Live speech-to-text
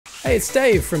Hey, it's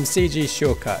Dave from CG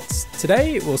Shortcuts.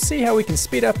 Today, we'll see how we can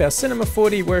speed up our Cinema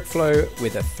 4D workflow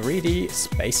with a 3D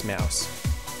SpaceMouse.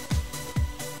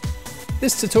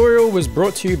 This tutorial was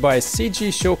brought to you by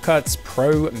CG Shortcuts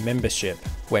Pro membership,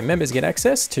 where members get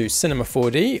access to Cinema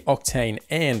 4D, OCTANE,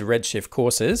 and REDSHIFT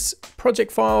courses,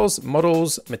 project files,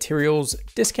 models, materials,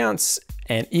 discounts,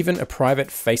 and even a private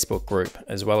Facebook group,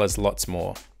 as well as lots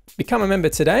more. Become a member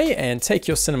today and take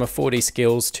your Cinema 4D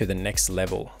skills to the next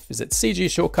level. Visit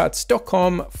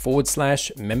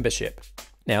cgshortcuts.com/membership.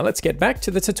 Now let's get back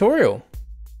to the tutorial.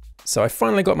 So I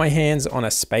finally got my hands on a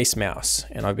SpaceMouse,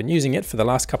 and I've been using it for the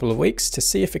last couple of weeks to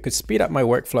see if it could speed up my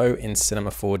workflow in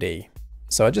Cinema 4D.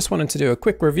 So I just wanted to do a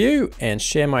quick review and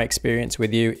share my experience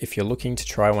with you if you're looking to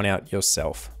try one out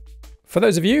yourself. For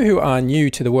those of you who are new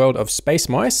to the world of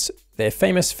SpaceMice, they're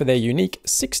famous for their unique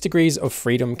 6 degrees of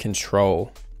freedom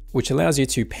control, which allows you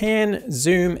to pan,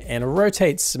 zoom, and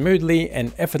rotate smoothly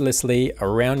and effortlessly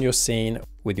around your scene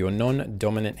with your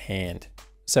non-dominant hand.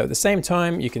 So at the same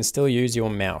time, you can still use your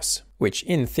mouse, which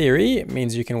in theory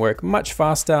means you can work much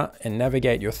faster and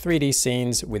navigate your 3D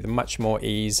scenes with much more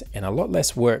ease and a lot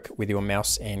less work with your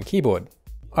mouse and keyboard.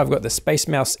 I've got the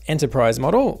SpaceMouse Enterprise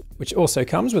model, which also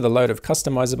comes with a load of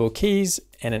customizable keys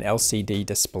and an LCD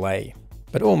display.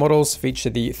 But all models feature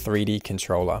the 3D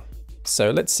controller.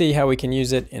 So let's see how we can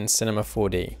use it in Cinema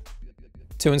 4D.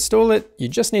 To install it, you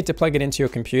just need to plug it into your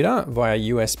computer via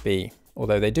USB,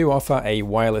 although they do offer a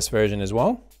wireless version as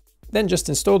well. Then just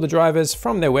install the drivers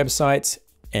from their website,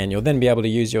 and you'll then be able to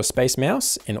use your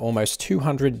SpaceMouse in almost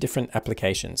 200 different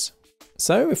applications.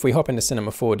 So if we hop into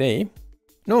Cinema 4D,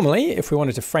 normally if we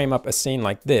wanted to frame up a scene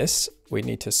like this, we'd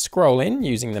need to scroll in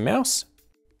using the mouse.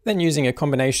 Then using a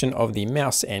combination of the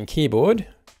mouse and keyboard,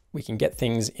 we can get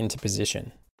things into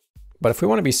position. But if we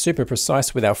want to be super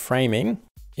precise with our framing,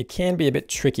 it can be a bit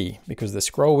tricky because the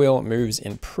scroll wheel moves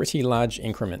in pretty large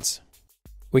increments.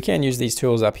 We can use these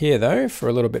tools up here though for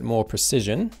a little bit more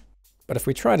precision. But if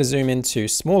we try to zoom into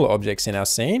smaller objects in our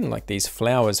scene, like these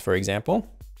flowers for example,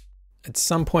 at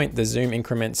some point the zoom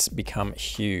increments become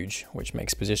huge, which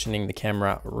makes positioning the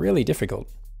camera really difficult.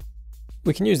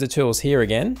 We can use the tools here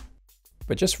again,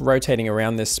 but just rotating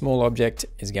around this small object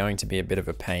is going to be a bit of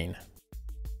a pain.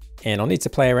 And I'll need to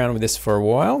play around with this for a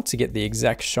while to get the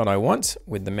exact shot I want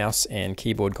with the mouse and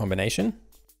keyboard combination.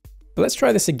 But let's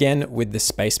try this again with the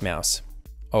SpaceMouse.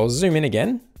 I'll zoom in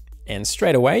again, and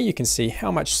straight away you can see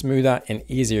how much smoother and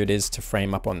easier it is to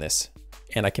frame up on this.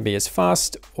 And I can be as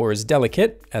fast or as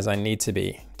delicate as I need to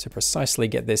be to precisely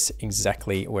get this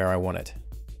exactly where I want it.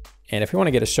 And if we want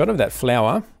to get a shot of that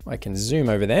flower, I can zoom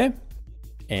over there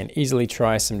and easily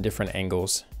try some different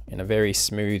angles in a very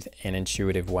smooth and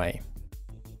intuitive way.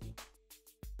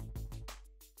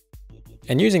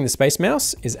 And using the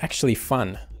SpaceMouse is actually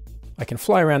fun. I can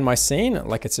fly around my scene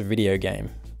like it's a video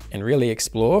game and really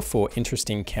explore for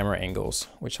interesting camera angles,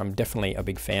 which I'm definitely a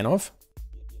big fan of.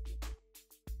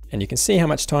 And you can see how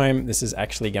much time this is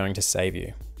actually going to save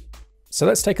you. So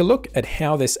let's take a look at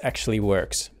how this actually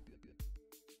works.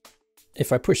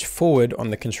 If I push forward on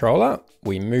the controller,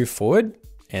 we move forward,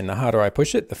 and the harder I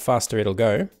push it, the faster it'll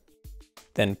go.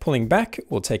 Then pulling back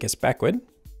will take us backward.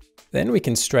 Then we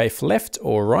can strafe left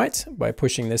or right by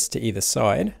pushing this to either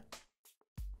side.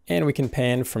 And we can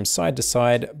pan from side to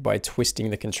side by twisting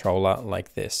the controller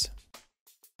like this.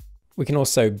 We can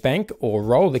also bank or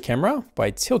roll the camera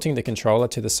by tilting the controller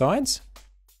to the sides.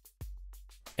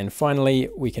 And finally,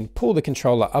 we can pull the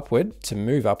controller upward to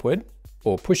move upward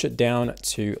or push it down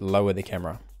to lower the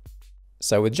camera.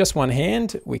 So with just one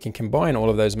hand, we can combine all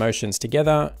of those motions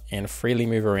together and freely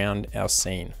move around our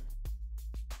scene.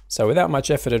 So without much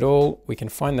effort at all, we can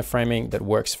find the framing that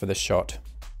works for the shot,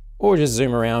 or just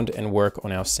zoom around and work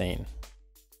on our scene.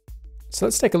 So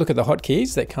let's take a look at the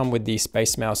hotkeys that come with the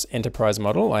SpaceMouse Enterprise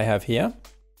model I have here.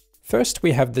 First,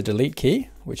 we have the delete key,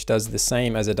 which does the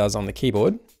same as it does on the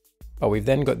keyboard, but we've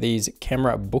then got these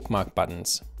camera bookmark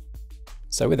buttons.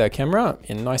 So with our camera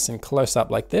in nice and close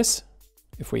up like this,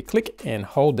 if we click and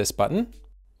hold this button,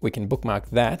 we can bookmark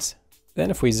that. Then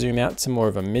if we zoom out to more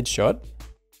of a mid shot,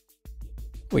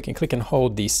 we can click and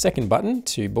hold the second button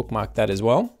to bookmark that as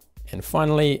well. And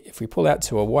finally, if we pull out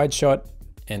to a wide shot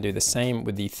and do the same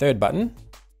with the third button,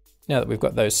 now that we've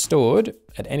got those stored,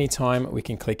 at any time we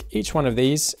can click each one of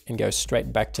these and go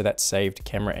straight back to that saved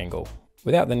camera angle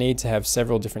without the need to have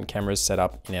several different cameras set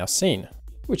up in our scene,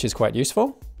 which is quite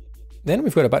useful. Then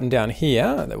we've got a button down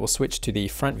here that will switch to the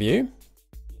front view,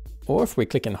 or if we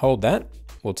click and hold that,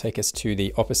 will take us to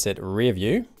the opposite rear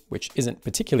view, which isn't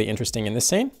particularly interesting in this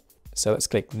scene. So let's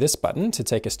click this button to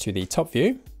take us to the top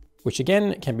view, which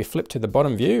again can be flipped to the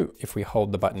bottom view if we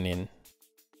hold the button in.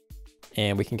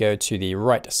 And we can go to the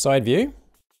right side view,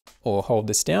 or hold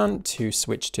this down to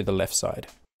switch to the left side.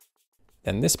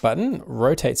 Then this button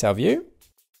rotates our view,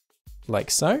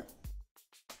 like so.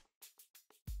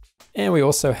 And we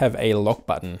also have a lock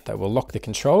button that will lock the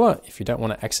controller if you don't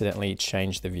want to accidentally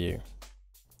change the view.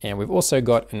 And we've also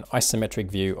got an isometric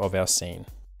view of our scene.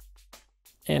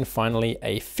 And finally,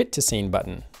 a fit to scene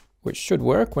button, which should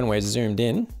work when we're zoomed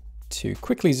in to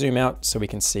quickly zoom out so we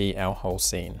can see our whole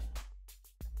scene.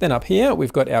 Then up here,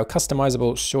 we've got our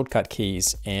customizable shortcut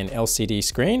keys and LCD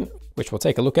screen, which we'll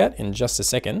take a look at in just a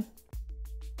second.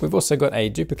 We've also got a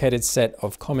duplicated set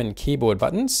of common keyboard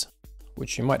buttons,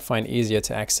 which you might find easier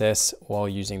to access while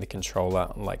using the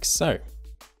controller like so.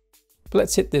 But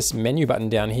let's hit this menu button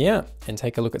down here and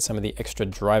take a look at some of the extra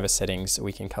driver settings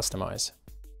we can customize.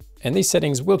 And these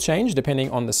settings will change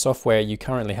depending on the software you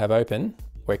currently have open.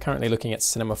 We're currently looking at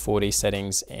Cinema 4D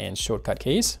settings and shortcut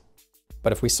keys.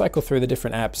 But if we cycle through the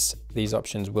different apps, these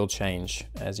options will change,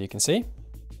 as you can see.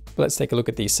 But let's take a look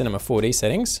at the Cinema 4D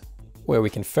settings, where we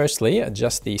can firstly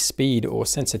adjust the speed or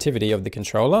sensitivity of the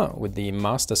controller with the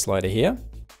master slider here.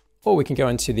 Or we can go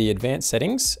into the advanced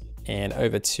settings and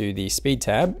over to the speed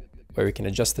tab, where we can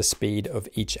adjust the speed of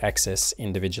each axis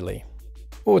individually.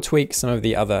 Or tweak some of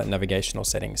the other navigational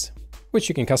settings, which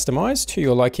you can customize to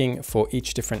your liking for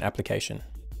each different application.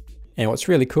 And what's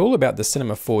really cool about the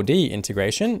Cinema 4D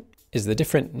integration is the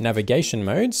different navigation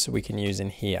modes we can use in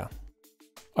here.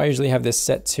 I usually have this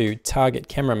set to target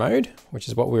camera mode, which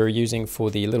is what we were using for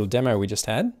the little demo we just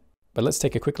had. But let's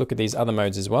take a quick look at these other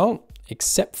modes as well,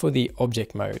 except for the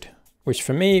object mode, which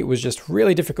for me was just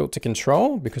really difficult to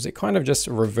control because it kind of just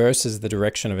reverses the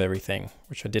direction of everything,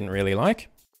 which I didn't really like.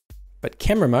 But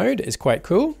camera mode is quite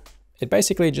cool. It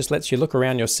basically just lets you look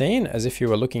around your scene as if you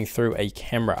were looking through a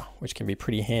camera, which can be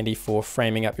pretty handy for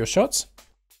framing up your shots.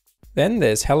 Then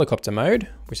there's helicopter mode,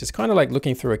 which is kind of like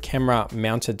looking through a camera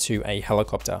mounted to a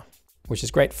helicopter, which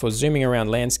is great for zooming around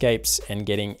landscapes and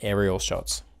getting aerial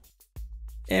shots.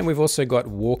 And we've also got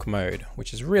walk mode,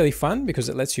 which is really fun because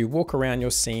it lets you walk around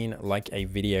your scene like a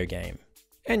video game.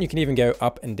 And you can even go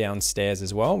up and down stairs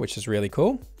as well, which is really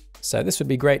cool. So this would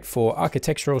be great for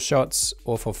architectural shots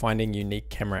or for finding unique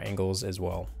camera angles as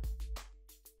well.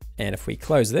 And if we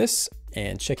close this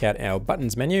and check out our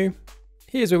buttons menu,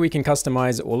 here's where we can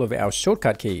customize all of our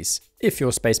shortcut keys, if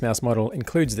your SpaceMouse model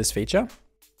includes this feature.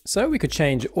 So we could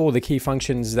change all the key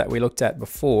functions that we looked at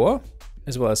before,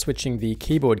 as well as switching the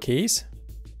keyboard keys.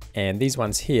 And these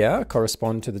ones here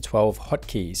correspond to the 12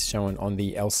 hotkeys shown on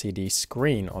the LCD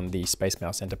screen on the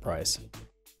SpaceMouse Enterprise.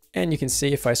 And you can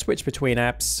see if I switch between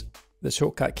apps, the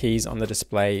shortcut keys on the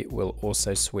display will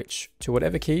also switch to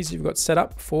whatever keys you've got set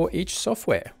up for each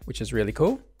software, which is really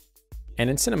cool. And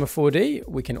in Cinema 4D,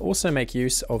 we can also make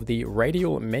use of the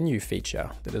radial menu feature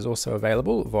that is also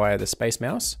available via the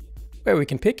SpaceMouse, where we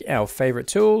can pick our favorite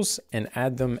tools and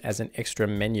add them as an extra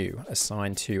menu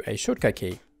assigned to a shortcut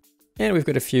key. And we've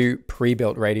got a few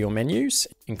pre-built radial menus,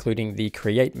 including the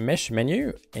Create Mesh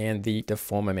menu and the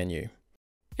Deformer menu.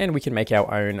 And we can make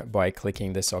our own by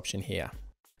clicking this option here.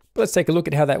 But let's take a look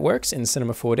at how that works in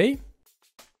Cinema 4D.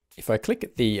 If I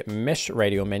click the Mesh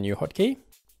radial menu hotkey,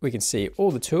 we can see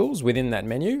all the tools within that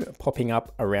menu popping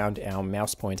up around our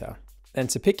mouse pointer. And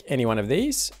to pick any one of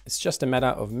these, it's just a matter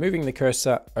of moving the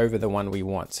cursor over the one we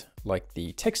want, like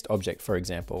the text object, for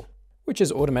example, which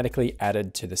is automatically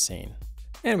added to the scene.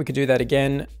 And we could do that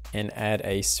again and add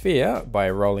a sphere by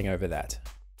rolling over that.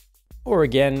 Or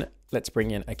again, let's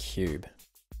bring in a cube.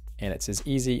 And it's as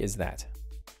easy as that.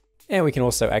 And we can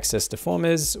also access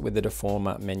deformers with the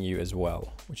deformer menu as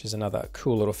well, which is another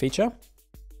cool little feature.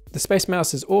 The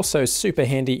SpaceMouse is also super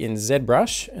handy in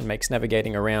ZBrush and makes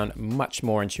navigating around much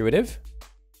more intuitive.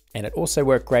 And it also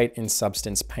worked great in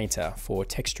Substance Painter for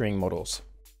texturing models.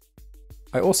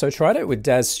 I also tried it with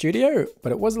DAZ Studio,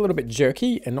 but it was a little bit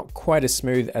jerky and not quite as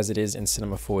smooth as it is in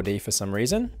Cinema 4D for some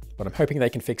reason, but I'm hoping they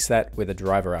can fix that with a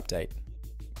driver update.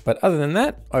 But other than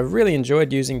that, I really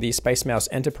enjoyed using the SpaceMouse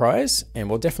Enterprise and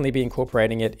will definitely be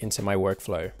incorporating it into my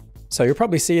workflow. So you'll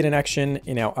probably see it in action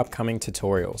in our upcoming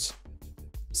tutorials.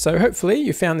 So hopefully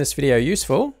you found this video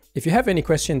useful. If you have any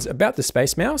questions about the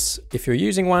SpaceMouse, if you're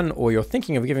using one or you're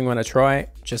thinking of giving one a try,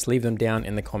 just leave them down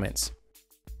in the comments.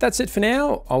 That's it for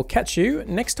now. I'll catch you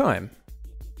next time.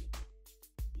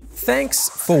 Thanks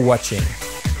for watching.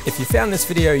 If you found this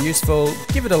video useful,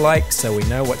 give it a like so we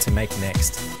know what to make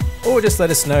next. Or just let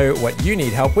us know what you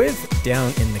need help with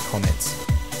down in the comments.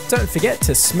 Don't forget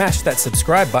to smash that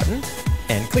subscribe button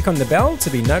and click on the bell to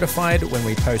be notified when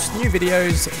we post new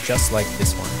videos just like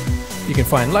this one. You can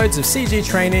find loads of CG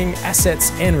training,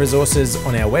 assets and resources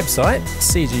on our website,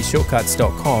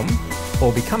 cgshortcuts.com,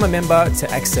 or become a member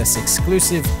to access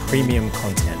exclusive premium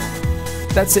content.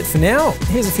 That's it for now.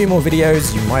 Here's a few more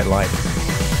videos you might like.